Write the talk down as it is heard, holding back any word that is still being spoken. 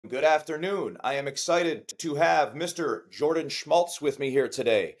Good afternoon. I am excited to have Mr. Jordan Schmaltz with me here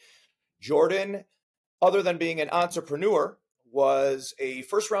today. Jordan, other than being an entrepreneur, was a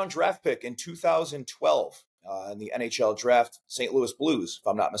first round draft pick in 2012 in the NHL draft, St. Louis Blues, if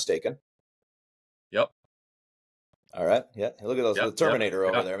I'm not mistaken. Yep. All right. Yeah. Look at those. Yep. The Terminator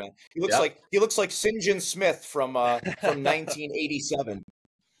over there, man. He looks like St. John Smith from 1987.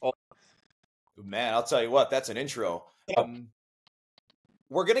 Oh. Man, I'll tell you what, that's an intro.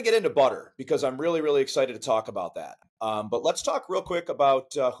 We're going to get into butter because I'm really, really excited to talk about that. But let's talk real quick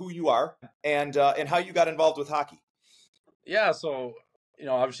about who you are and how you got involved with hockey. Yeah. So,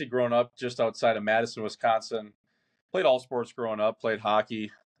 obviously growing up just outside of Madison, Wisconsin, played all sports growing up, played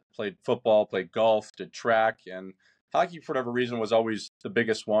hockey, played football, played golf, did track, and hockey for whatever reason was always the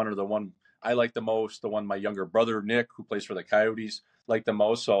biggest one, or the one I liked the most, the one my younger brother, Nick, who plays for the Coyotes, liked the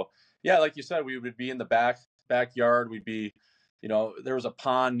most. So yeah, like you said, we would be in the backyard. We'd be, there was a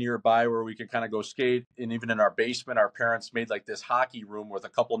pond nearby where we could kind of go skate. And even in our basement, our parents made like this hockey room with a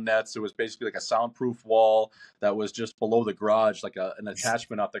couple nets. It was basically like a soundproof wall that was just below the garage, like an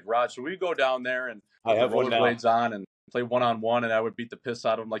attachment off the garage. So we'd go down there and put the rollerblades on and play one-on-one, and I would beat the piss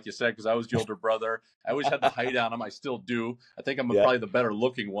out of him, like you said, because I was the older brother. I always had the height on him. I still do. I think I'm probably the better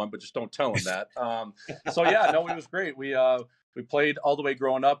looking one, but just don't tell him that. So yeah, no, it was great. We played all the way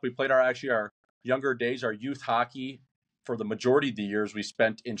growing up. We played our younger days, our youth hockey, for the majority of the years we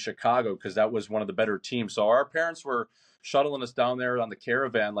spent in Chicago, because that was one of the better teams. So our parents were shuttling us down there on the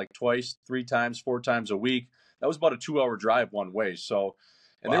caravan like twice, 3 times, 4 times a week. That was about a 2-hour drive one way. So,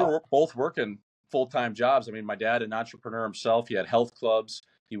 and They were both working full-time jobs. I mean, my dad, an entrepreneur himself, he had health clubs.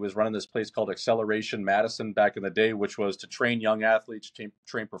 He was running this place called Acceleration Madison back in the day, which was to train young athletes,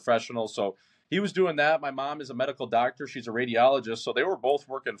 train professionals. So he was doing that. My mom is a medical doctor. She's a radiologist. So they were both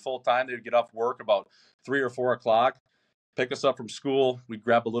working full-time. They would get off work about 3 or 4 o'clock, pick us up from school. We'd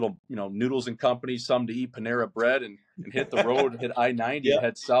grab a little, Noodles and Company, some to eat, Panera Bread, and hit the road, hit I-90, and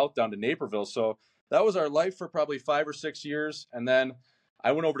head south down to Naperville. So that was our life for probably 5 or 6 years. And then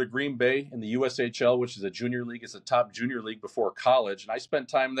I went over to Green Bay in the USHL, which is a junior league. It's a top junior league before college. And I spent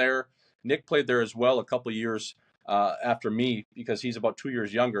time there. Nick played there as well a couple of years after me, because he's about 2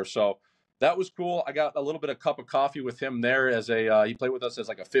 years younger. So that was cool. I got a little bit of cup of coffee with him there he played with us as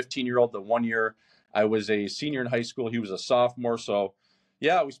like a 15-year-old. The 1 year I was a senior in high school, he was a sophomore. So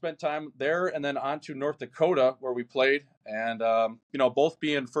yeah, we spent time there, and then on to North Dakota where we played. And, both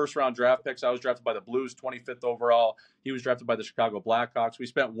being first-round draft picks. I was drafted by the Blues, 25th overall. He was drafted by the Chicago Blackhawks. We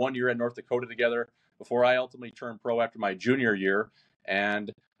spent 1 year at North Dakota together before I ultimately turned pro after my junior year.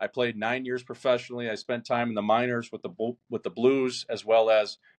 And I played 9 years professionally. I spent time in the minors with the Blues, as well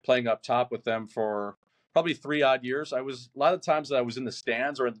as playing up top with them for probably 3 odd years. A lot of times that I was in the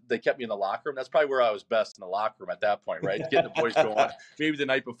stands, or they kept me in the locker room. That's probably where I was best, in the locker room at that point, right? Getting the boys going. Maybe the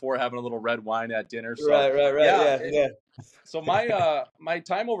night before, having a little red wine at dinner. So, Right. Yeah. So my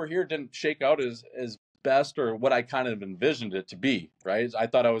time over here didn't shake out as best, or what I kind of envisioned it to be, right? I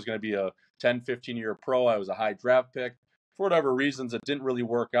thought I was going to be a 10, 15-year pro. I was a high draft pick. For whatever reasons, it didn't really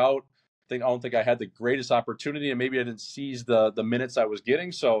work out. I don't think I had the greatest opportunity, and maybe I didn't seize the minutes I was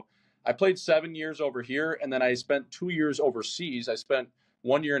getting. So I played 7 years over here, and then I spent 2 years overseas. I spent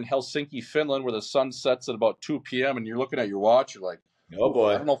 1 year in Helsinki, Finland, where the sun sets at about 2 p.m. and you're looking at your watch. You're like, oh boy,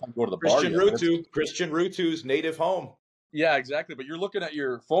 I don't know if I can go to the bar yet. Christian Rutu's native home. Yeah, exactly. But you're looking at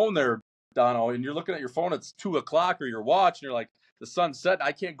your phone there, Dono, and you're looking at your phone. It's 2 o'clock, or your watch, and you're like, the sun's set.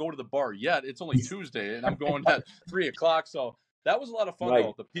 I can't go to the bar yet. It's only Tuesday, and I'm going at 3 o'clock. So that was a lot of fun,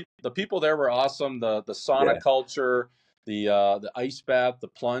 though. The people there were awesome. The sauna culture, the ice bath, the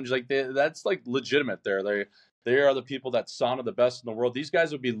plunge, that's like legitimate there. They are the people that sauna the best in the world. These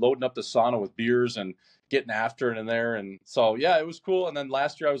guys would be loading up the sauna with beers and getting after it in there. And so, yeah, it was cool. And then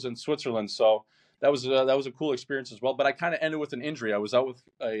last year I was in Switzerland, so that was a cool experience as well. But I kind of ended with an injury. I was out with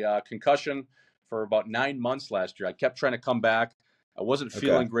a concussion for about 9 months last year. I kept trying to come back. I wasn't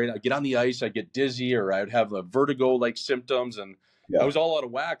feeling great. I'd get on the ice, I'd get dizzy, or I'd have a vertigo-like symptoms, and I was all out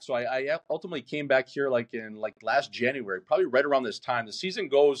of whack. So I ultimately came back here in last January, probably right around this time. The season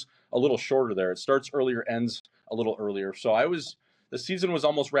goes a little shorter there. It starts earlier, ends a little earlier. So the season was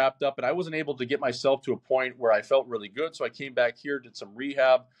almost wrapped up, and I wasn't able to get myself to a point where I felt really good. So I came back here, did some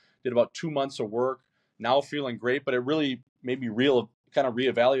rehab, did about 2 months of work. Now feeling great, but it really made me kind of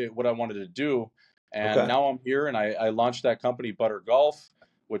reevaluate what I wanted to do. And now I'm here, and I launched that company, Butter Golf,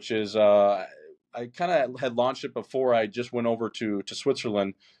 which is I kind of had launched it before I just went over to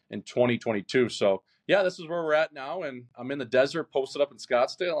Switzerland in 2022. So yeah, this is where we're at now, and I'm in the desert, posted up in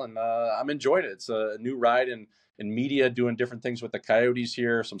Scottsdale, and I'm enjoying it. It's a new ride in media, doing different things with the Coyotes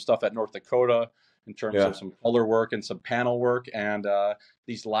here, some stuff at North Dakota, in terms Yeah. of some color work and some panel work, and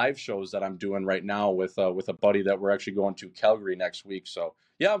these live shows that I'm doing right now with a buddy that we're actually going to Calgary next week. So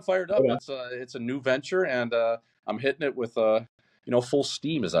yeah, I'm fired up. Yeah. It's a new venture, and I'm hitting it with full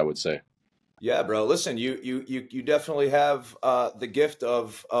steam, as I would say. Yeah, bro. Listen, you definitely have the gift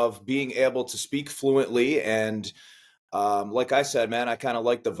of being able to speak fluently, and like I said, man, I kind of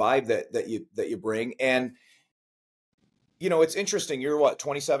like the vibe that you bring. And it's interesting. You're what,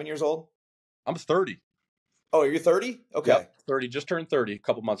 27 years old? I'm 30. Oh, you're 30? Okay. Yep, 30. Just turned 30 a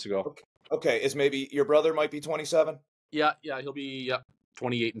couple months ago. Okay. Okay. Is maybe your brother might be 27? Yeah, he'll be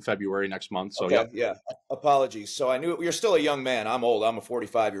 28 in February next month. So Okay. yep. Yeah. Apologies. So I knew you're still a young man. I'm old. I'm a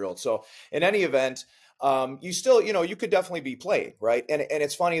 45-year-old. So in any event, you still, you could definitely be playing, right? And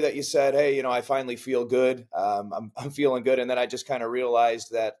it's funny that you said, hey, I finally feel good. I'm feeling good. And then I just kind of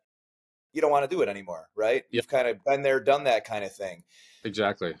realized that you don't want to do it anymore, right? Yep. You've kind of been there, done that kind of thing.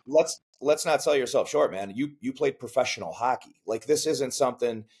 Exactly. Let's not sell yourself short, man. You played professional hockey. Like, this isn't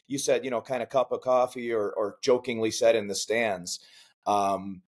something you said, kind of cup of coffee or jokingly said in the stands.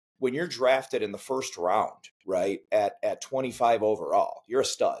 When you're drafted in the first round, right, at 25 overall, you're a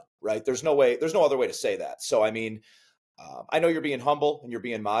stud, right? There's no other way to say that. So, I mean, I know you're being humble and you're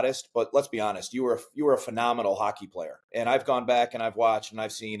being modest, but let's be honest, you were a phenomenal hockey player. And I've gone back and I've watched and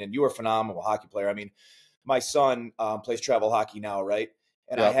I've seen, and you were a phenomenal hockey player. I mean, my son plays travel hockey now, right?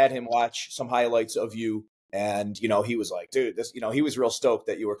 And I Yep. had him watch some highlights of you, and he was like, dude, this, he was real stoked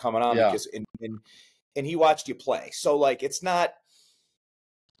that you were coming on, Yeah. because and he watched you play. So, like, it's not.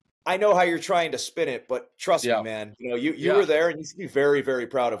 I know how you're trying to spin it, but trust me, man. You were there, and you should be very, very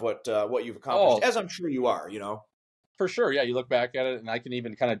proud of what you've accomplished, as I'm sure you are. For sure. Yeah, you look back at it, and I can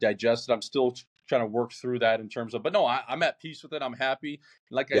even kind of digest it. I'm still trying to work through that in terms of, but no, I'm at peace with it. I'm happy.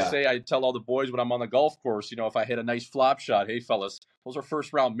 Like I say, I tell all the boys when I'm on the golf course, if I hit a nice flop shot, hey fellas, those are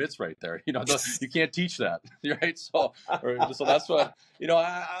first round mitts right there. You can't teach that, right? So that's what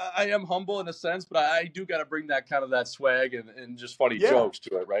I am humble in a sense, but I do got to bring that kind of that swag and just funny jokes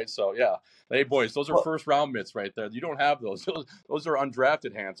to it, right? So yeah, hey boys, those are first round mitts right there. You don't have those. Those are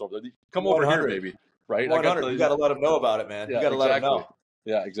undrafted hands over there. Come over here, baby. Right? 100. You got to let them know about it, man. Yeah, you got to let them know.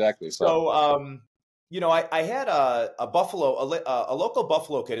 Yeah, exactly. So, I had a local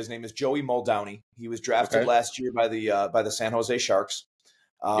Buffalo kid. His name is Joey Muldowney. He was drafted last year by the San Jose Sharks.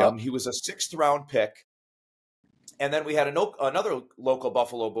 He was a 6th round pick. And then we had another local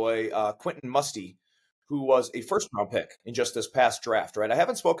Buffalo boy, Quentin Musty, who was a 1st round pick in just this past draft, right? I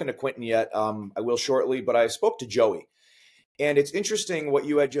haven't spoken to Quentin yet. I will shortly, but I spoke to Joey. And it's interesting what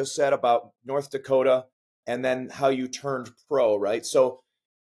you had just said about North Dakota and then how you turned pro, right? So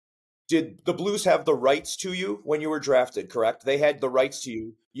did the Blues have the rights to you when you were drafted, correct? They had the rights to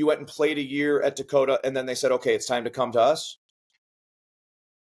you. You went and played a year at Dakota, and then they said, okay, it's time to come to us?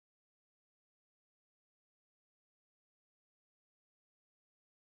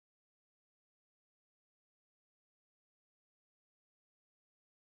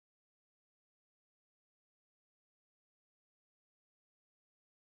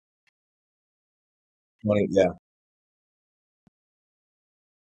 Yeah.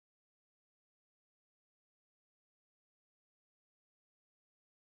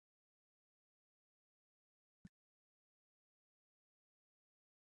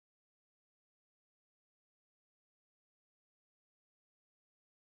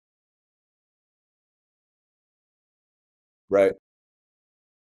 Right.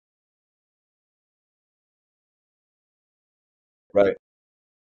 Right.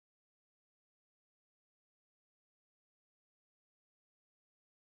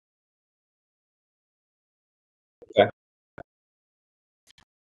 Okay.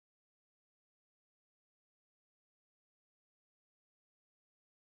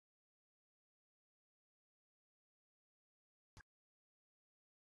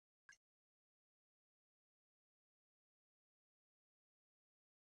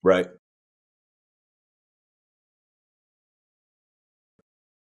 Right.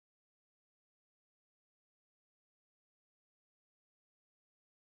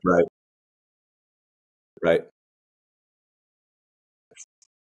 Right. Right.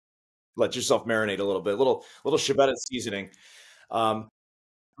 Let yourself marinate a little bit, little Chevette seasoning. Um,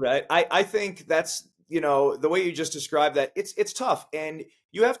 Right. I think that's, the way you just described that, it's tough. And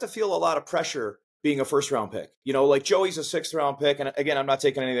you have to feel a lot of pressure being a 1st round pick. Like Joey's a 6th round pick. And again, I'm not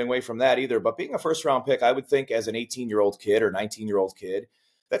taking anything away from that either. But being a 1st round pick, I would think as an 18-year-old kid or 19-year-old kid,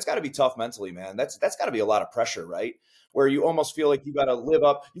 that's got to be tough mentally, man. That's got to be a lot of pressure, right? Where you almost feel like you got to live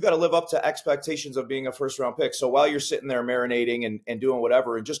up to expectations of being a 1st round pick. So while you're sitting there marinating and doing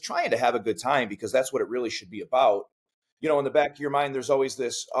whatever and just trying to have a good time, because that's what it really should be about, in the back of your mind, there's always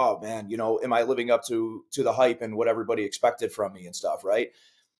this, oh man, am I living up to the hype and what everybody expected from me and stuff, right?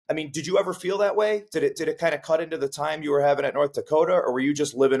 I mean, did you ever feel that way? Did it kind of cut into the time you were having at North Dakota, or were you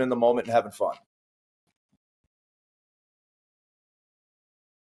just living in the moment and having fun?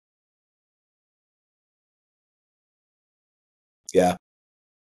 Yeah.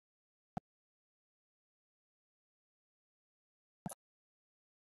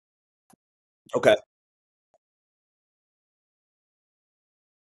 Okay.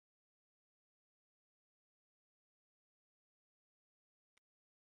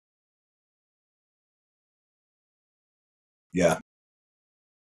 Yeah.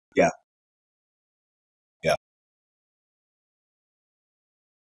 Yeah. Yeah.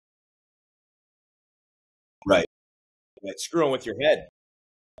 Right. Right. Screwing with your head.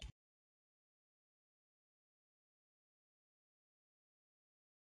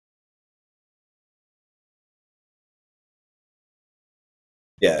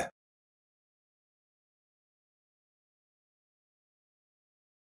 Yeah.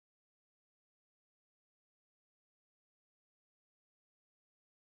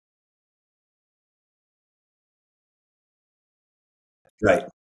 Right.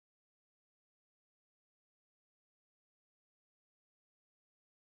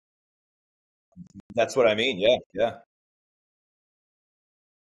 That's what I mean. Yeah. Yeah.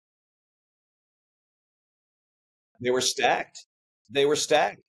 They were stacked. They were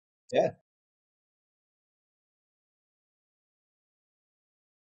stacked. Yeah.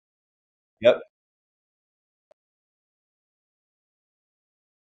 Yep.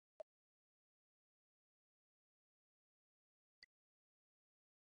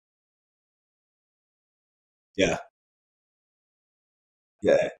 Yeah.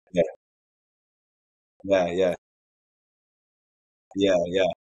 Yeah. Yeah. Yeah. Yeah. Yeah. Yeah.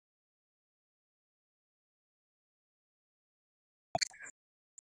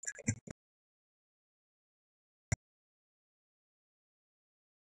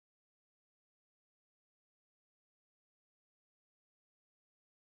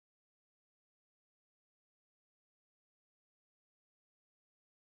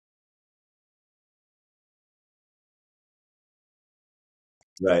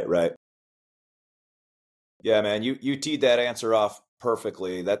 Right. Right. Yeah, man, you teed that answer off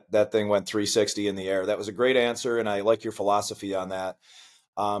perfectly. That thing went 360 in the air. That was a great answer, and I like your philosophy on that.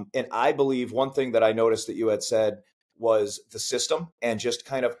 And I believe one thing that I noticed that you had said was the system, and just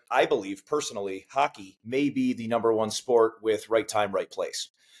kind of, I believe personally, hockey may be the number one sport with right time, right place.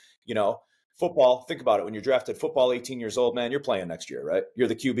 You know, football, think about it. When you're drafted football, 18 years old, man, you're playing next year, right? You're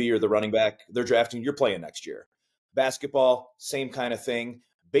the QB, you're the running back. They're drafting, you're playing next year. Basketball, same kind of thing.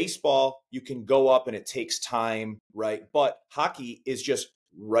 Baseball, you can go up and it takes time, right? But hockey is just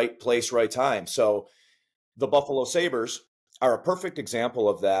right place, right time. So the Buffalo Sabres are a perfect example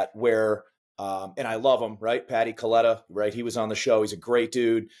of that, where and I love him, right? Patty Coletta, right? He was on the show. He's a great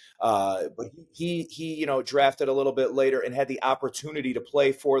dude. But he drafted a little bit later and had the opportunity to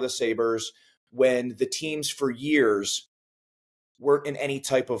play for the Sabres when the teams for years weren't in any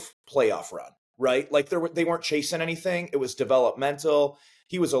type of playoff run, right? Like they weren't chasing anything. It was developmental.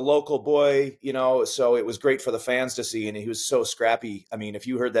 He was a local boy, so it was great for the fans to see. And he was so scrappy. I mean, if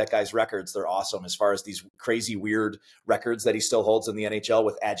you heard that guy's records, they're awesome as far as these crazy, weird records that he still holds in the NHL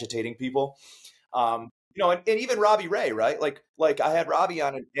with agitating people. And even Robbie Ray, right? Like I had Robbie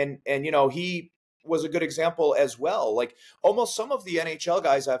on, and he was a good example as well. Like almost some of the NHL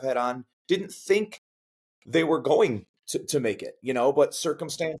guys I've had on didn't think they were going to make it, but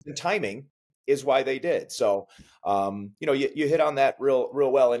circumstance and timing is why they did. So, you hit on that real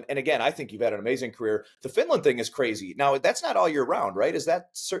well. And again, I think you've had an amazing career. The Finland thing is crazy. Now, that's not all year round, right? Is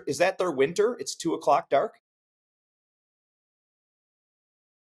that their winter? It's 2 o'clock dark.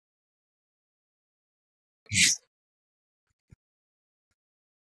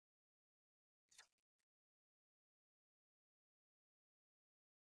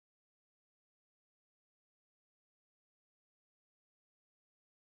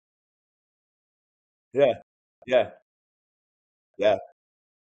 Yeah. Yeah. Yeah.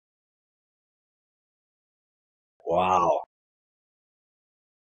 Wow.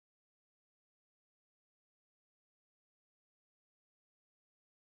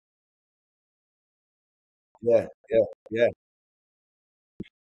 Yeah. Yeah. Yeah.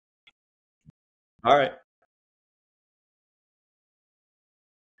 All right.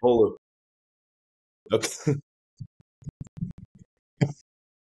 Hulu. Okay.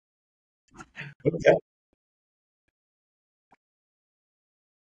 Okay.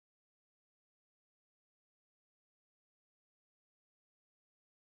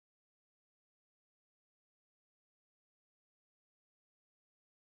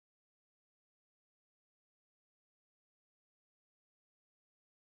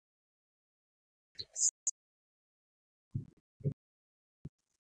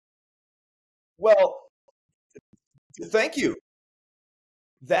 Well, thank you.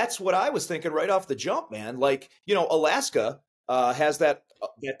 That's what I was thinking right off the jump, man. Like, Alaska has that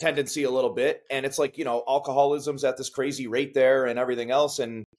tendency a little bit, and it's like, alcoholism's at this crazy rate there and everything else.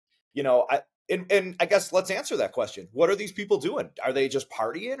 And I and I guess let's answer that question. What are these people doing? Are they just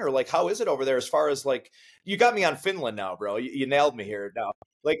partying, or like how is it over there as far as like you got me on Finland now, bro? You nailed me here now.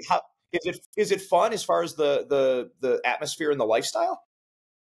 Like how is it fun as far as the atmosphere and the lifestyle?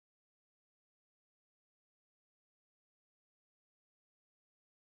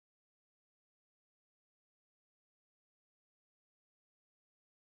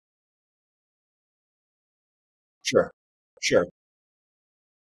 Sure. Sure.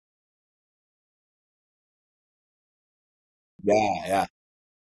 Yeah, yeah,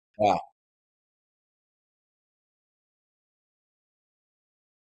 yeah.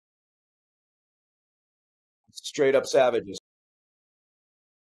 Straight up savages.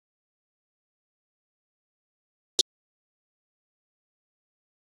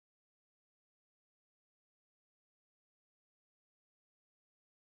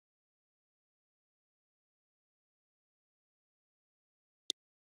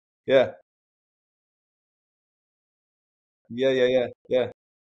 Yeah. Yeah, yeah, yeah, yeah,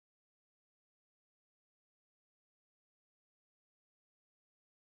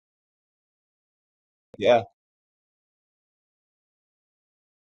 yeah.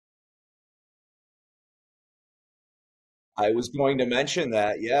 I was going to mention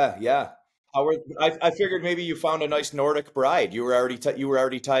that. Yeah, yeah. I figured maybe you found a nice Nordic bride. You were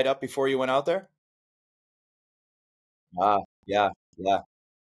already tied up before you went out there? Ah, yeah, yeah.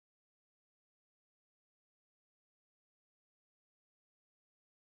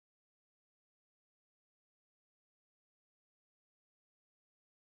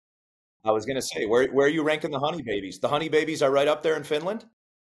 I was gonna say, where are you ranking the honey babies? The honey babies are right up there in Finland.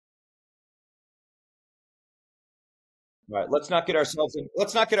 All right, let's not get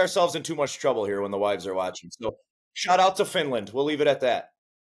ourselves in too much trouble here when the wives are watching. So, shout out to Finland. We'll leave it at that.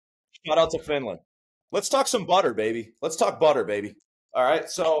 Shout out to Finland. Let's talk some butter, baby. Let's talk butter, baby. All right.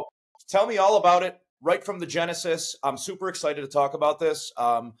 So tell me all about it right from the genesis. I'm super excited to talk about this.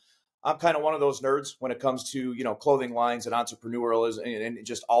 I'm kind of one of those nerds when it comes to clothing lines and entrepreneurialism and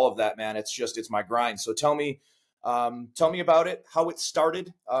just all of that, man. It's my grind. So tell me about it. How it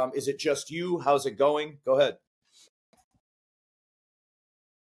started. Is it just you? How's it going? Go ahead.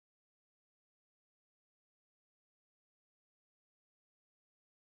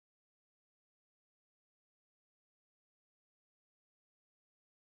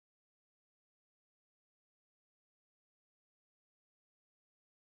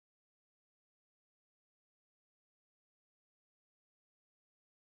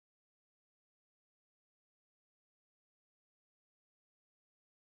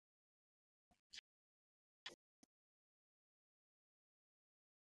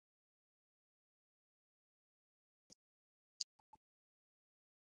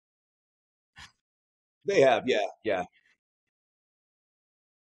 They have, yeah, yeah,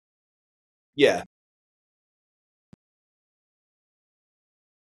 yeah.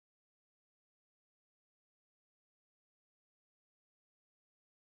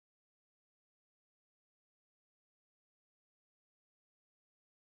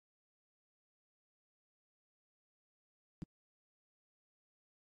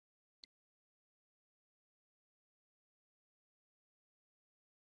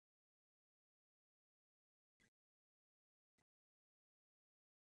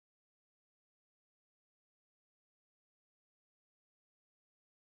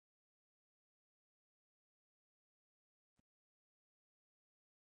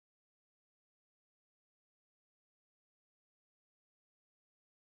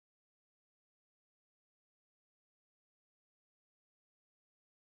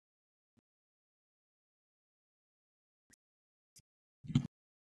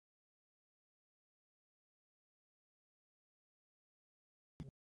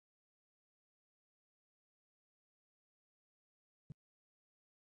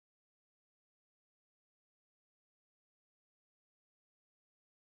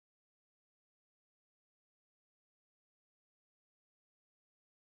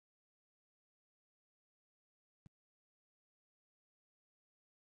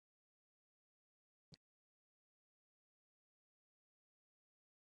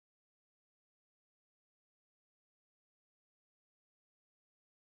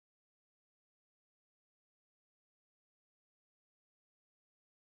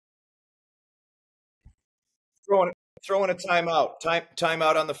 Throwing a timeout.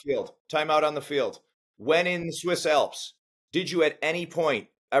 Timeout on the field. Timeout on the field. When in the Swiss Alps, did you at any point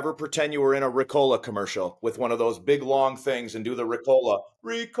ever pretend you were in a Ricola commercial with one of those big long things and do the Ricola?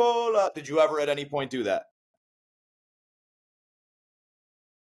 Ricola. Did you ever at any point do that?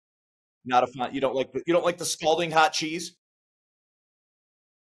 Not a fan. You don't like the scalding hot cheese?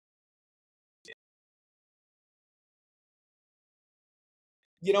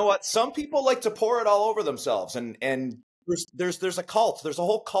 You know what? Some people like to pour it all over themselves, and there's a cult. There's a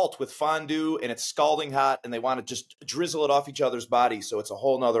whole cult with fondue, and it's scalding hot, and they want to just drizzle it off each other's bodies. So it's a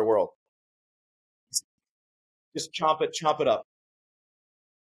whole nother world. Just chomp it up.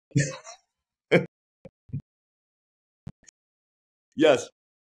 Yes,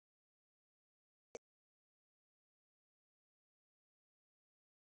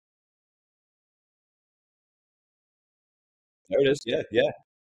 there it is. Yeah, yeah.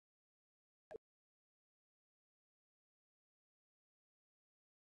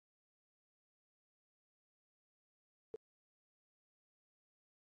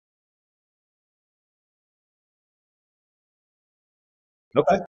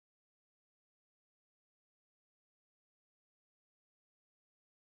 Okay,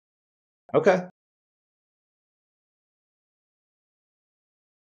 okay.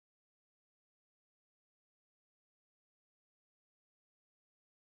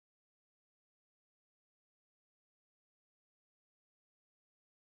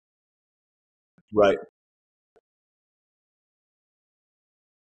 Right.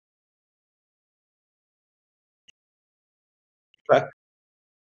 Okay.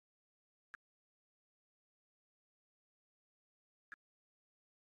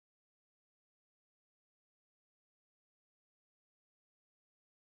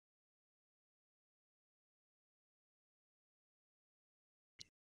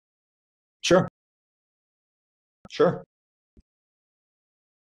 Sure. Sure.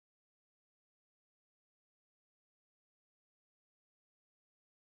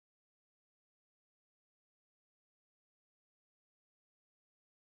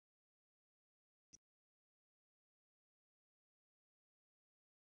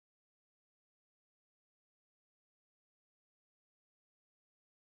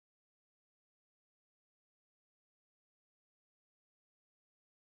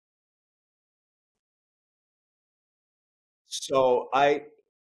 So I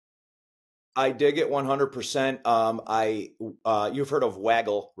dig it 100%. You've heard of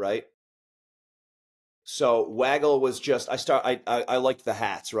Waggle, right? So Waggle was just I liked the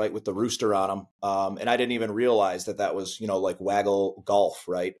hats, right, with the rooster on them, and I didn't even realize that that was like Waggle Golf,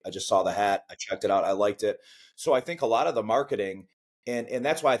 right? I just saw the hat, I checked it out, I liked it. So I think a lot of the marketing, and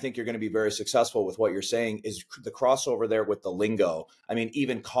that's why I think you're going to be very successful with what you're saying, is the crossover there with the lingo. I mean,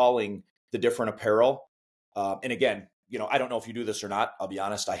 even calling the different apparel, and again, I don't know if you do this or not. I'll be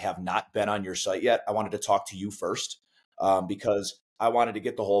honest, I have not been on your site yet. I wanted to talk to you first, because I wanted to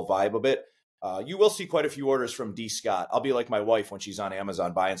get the whole vibe of it. You will see quite a few orders from D Scott. I'll be like my wife when she's on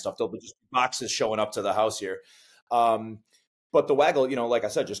Amazon buying stuff. There'll be just boxes showing up to the house here. Um, but the Waggle, like I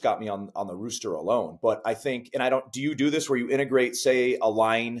said, just got me on the rooster alone. But I think, and I don't, do you do this where you integrate, say, a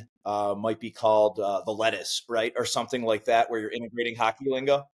line might be called the lettuce, right? Or something like that, where you're integrating hockey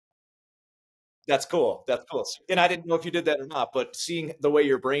lingo? That's cool. That's cool. And I didn't know if you did that or not, but seeing the way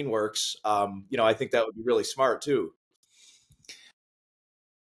your brain works, I think that would be really smart too.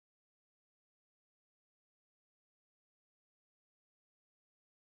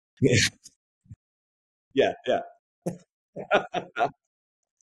 Yeah, yeah.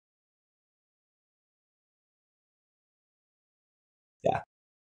 Yeah,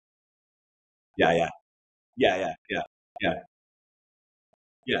 yeah, yeah. Yeah, yeah, yeah, yeah,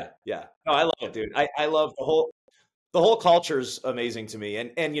 yeah, yeah. No, I love it, dude. I love the whole culture's amazing to me.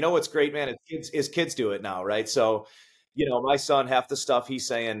 And you know what's great, man? Is kids do it now, right? So, my son, half the stuff he's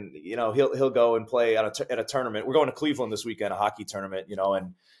saying, he'll go and play at a tournament. We're going to Cleveland this weekend, a hockey tournament,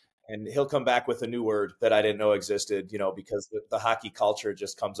 and he'll come back with a new word that I didn't know existed, because the hockey culture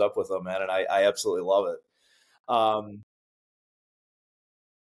just comes up with them, man, and I absolutely love it. Um,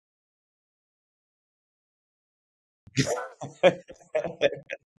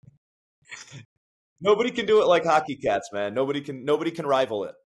 nobody can do it like hockey cats, man. Nobody can rival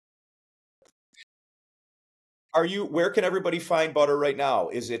it. Where can everybody find butter right now?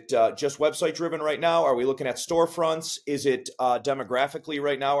 Is it just website driven right now? Are we looking at storefronts? Is it demographically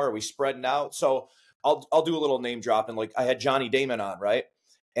right now? Are we spreading out? So I'll do a little name dropping. Like I had Johnny Damon on, right?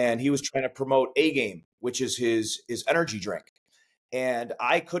 And he was trying to promote A Game, which is his energy drink. And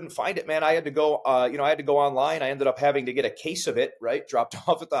I couldn't find it, man. I had to go online. I ended up having to get a case of it, right? Dropped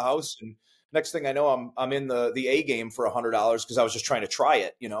off at the house, and Next thing I know, I'm in the A game for $100 because I was just trying to try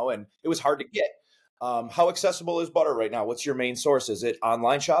it, and it was hard to get. How accessible is butter right now? What's your main source? Is it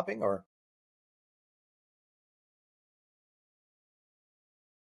online shopping or?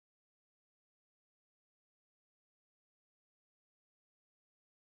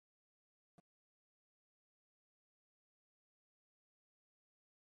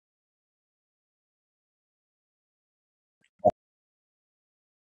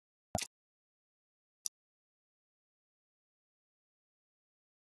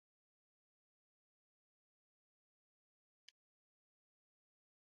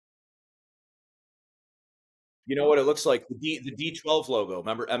 You know what it looks like? The D12 logo.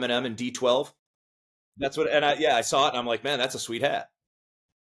 Remember M&M and D12? That's what, and yeah, I saw it and I'm like, man, that's a sweet hat.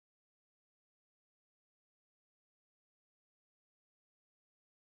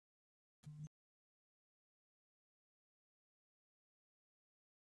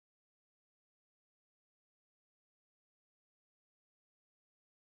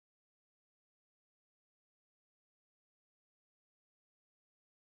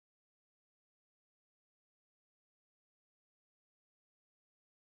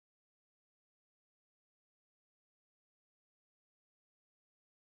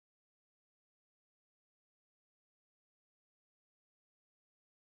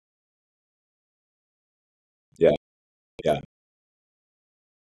 Yeah, yeah,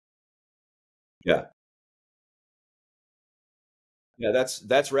 yeah. Yeah,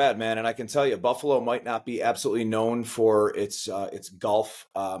 that's rad, man. And I can tell you, Buffalo might not be absolutely known for its golf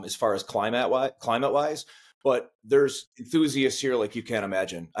as far as climate wise, but there's enthusiasts here like you can't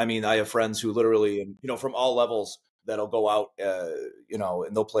imagine. I mean, I have friends who literally, and from all levels, that'll go out,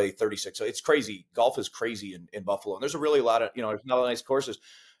 and they'll play 36. So it's crazy. Golf is crazy in Buffalo, and there's a really lot of, there's not a lot of nice courses.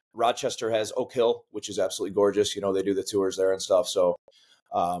 Rochester has Oak Hill, which is absolutely gorgeous. They do the tours there and stuff. So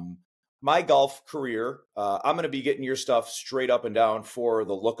um, my golf career, I'm going to be getting your stuff straight up and down for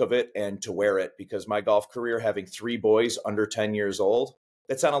the look of it and to wear it because my golf career, having three boys under 10 years old,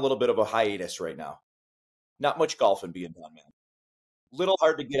 it's on a little bit of a hiatus right now. Not much golfing being done, man. Little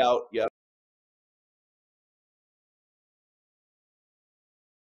hard to get out. Yep.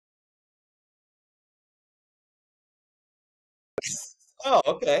 Oh,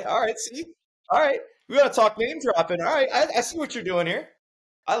 okay. All right. See, all right. We got to talk name dropping. All right. I see what you're doing here.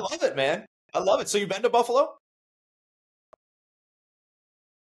 I love it, man. I love it. So you've been to Buffalo?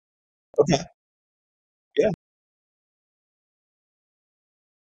 Okay. Yeah.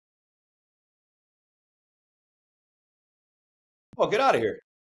 Oh, get out of here.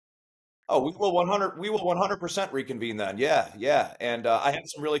 Oh, we will 100% reconvene then. Yeah, yeah. And I have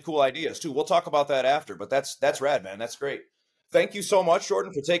some really cool ideas too. We'll talk about that after, but that's rad, man. That's great. Thank you so much,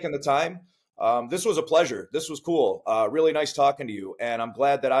 Jordan, for taking the time. This was a pleasure. This was cool. Really nice talking to you. And I'm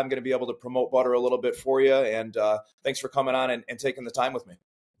glad that I'm going to be able to promote butter a little bit for you. And thanks for coming on and taking the time with me.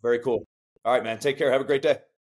 Very cool. All right, man. Take care. Have a great day.